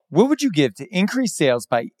What would you give to increase sales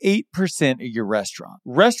by 8% at your restaurant?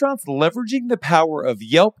 Restaurants leveraging the power of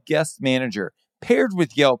Yelp Guest Manager paired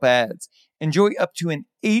with Yelp ads enjoy up to an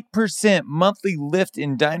 8% monthly lift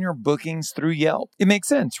in diner bookings through Yelp. It makes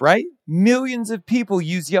sense, right? Millions of people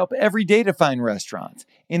use Yelp every day to find restaurants,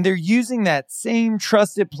 and they're using that same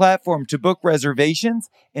trusted platform to book reservations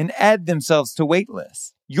and add themselves to wait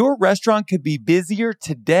lists. Your restaurant could be busier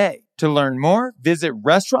today. To learn more, visit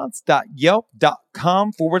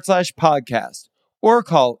restaurants.yelp.com/podcast or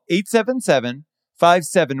call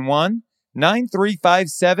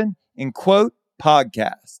 877-571-9357 and quote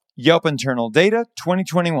podcast. Yelp internal data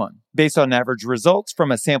 2021. Based on average results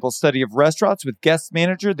from a sample study of restaurants with Guest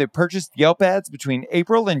Manager that purchased Yelp ads between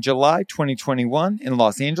April and July 2021 in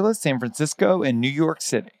Los Angeles, San Francisco, and New York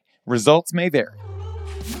City. Results may vary.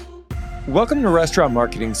 Welcome to Restaurant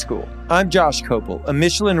Marketing School. I'm Josh Kopel, a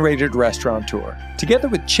Michelin-rated restaurateur. Together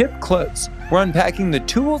with Chip Close, we're unpacking the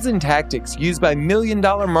tools and tactics used by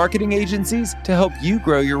million-dollar marketing agencies to help you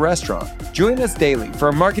grow your restaurant. Join us daily for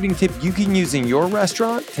a marketing tip you can use in your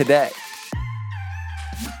restaurant today.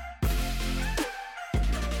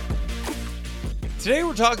 Today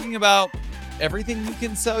we're talking about everything you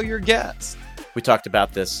can sell your guests. We talked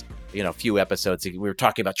about this, a few episodes ago. We were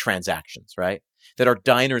talking about transactions, right? That our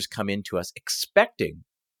diners come into us expecting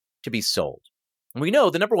to be sold. And we know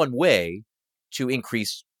the number one way to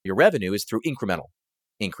increase your revenue is through incremental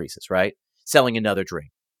increases, right? Selling another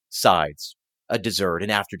drink, sides, a dessert, an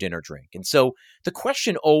after-dinner drink. And so the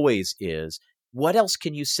question always is, what else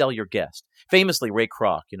can you sell your guest? Famously, Ray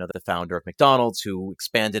Kroc, the founder of McDonald's, who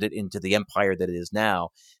expanded it into the empire that it is now,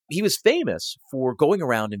 he was famous for going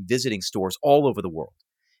around and visiting stores all over the world.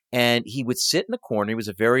 And he would sit in the corner. He was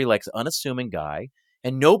a very unassuming guy,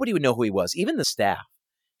 and nobody would know who he was. Even the staff,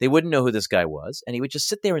 they wouldn't know who this guy was. And he would just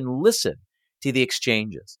sit there and listen to the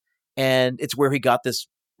exchanges. And it's where he got this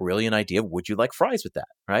brilliant idea of, would you like fries with that,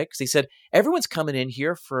 right? Because he said, everyone's coming in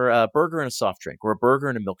here for a burger and a soft drink or a burger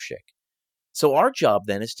and a milkshake. So our job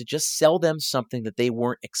then is to just sell them something that they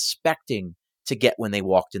weren't expecting to get when they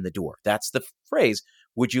walked in the door. That's the phrase,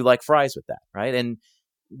 would you like fries with that, right? And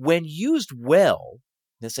when used well,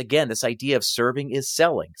 this idea of serving is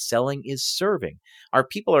selling. Selling is serving. Our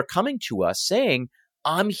people are coming to us saying,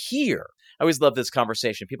 I'm here. I always love this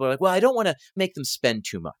conversation. People are like, well, I don't want to make them spend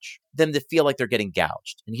too much, them to feel like they're getting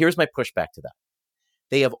gouged. And here's my pushback to that.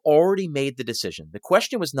 They have already made the decision. The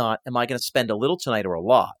question was not, am I going to spend a little tonight or a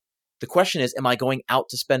lot? The question is, am I going out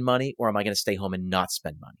to spend money or am I going to stay home and not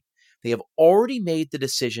spend money? They have already made the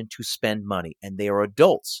decision to spend money, and they are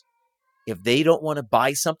adults. If they don't want to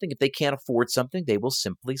buy something, if they can't afford something, they will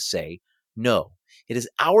simply say no. It is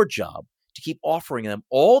our job to keep offering them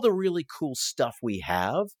all the really cool stuff we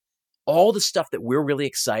have, all the stuff that we're really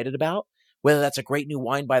excited about, whether that's a great new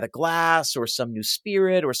wine by the glass or some new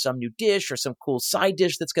spirit or some new dish or some cool side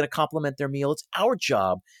dish that's going to complement their meal. It's our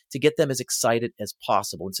job to get them as excited as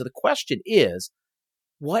possible. And so the question is,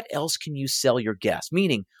 what else can you sell your guests?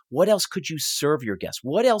 Meaning, what else could you serve your guests?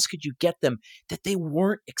 What else could you get them that they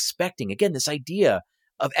weren't expecting? Again, this idea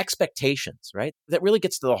of expectations, right? That really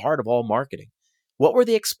gets to the heart of all marketing. What were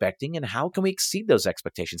they expecting, and how can we exceed those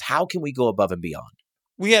expectations? How can we go above and beyond?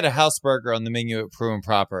 We had a house burger on the menu at Pru and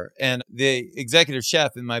Proper, and the executive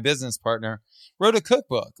chef and my business partner wrote a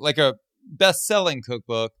cookbook, like a best-selling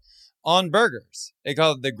cookbook on burgers. They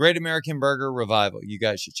call it the Great American Burger Revival. You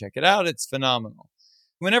guys should check it out. It's phenomenal.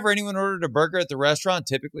 Whenever anyone ordered a burger at the restaurant,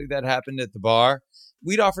 typically that happened at the bar,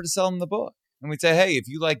 we'd offer to sell them the book. And we'd say, hey, if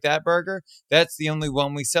you like that burger, that's the only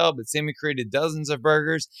one we sell. But Sammy created dozens of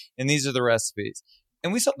burgers, and these are the recipes.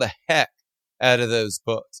 And we sold the heck out of those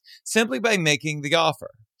books simply by making the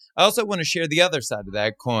offer. I also want to share the other side of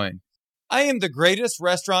that coin. I am the greatest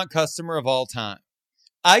restaurant customer of all time.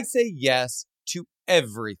 I say yes to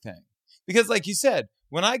everything. Because like you said,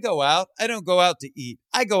 when I go out, I don't go out to eat.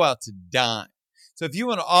 I go out to dine. So if you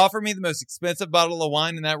want to offer me the most expensive bottle of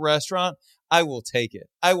wine in that restaurant, I will take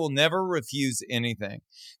it. I will never refuse anything,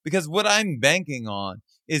 because what I'm banking on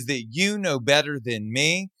is that you know better than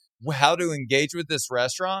me how to engage with this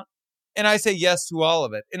restaurant. And I say yes to all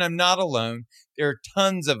of it. And I'm not alone. There are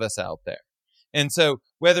tons of us out there. And so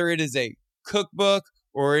whether it is a cookbook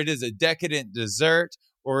or it is a decadent dessert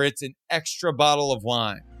or it's an extra bottle of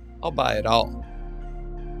wine, I'll buy it all.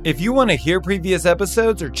 If you want to hear previous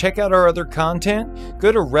episodes or check out our other content,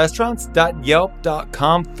 go to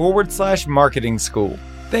restaurants.yelp.com/marketing school.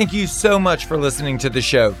 Thank you so much for listening to the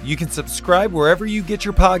show. You can subscribe wherever you get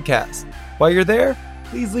your podcasts. While you're there,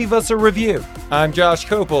 please leave us a review. I'm Josh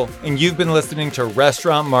Kopel, and you've been listening to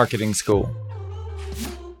Restaurant Marketing School.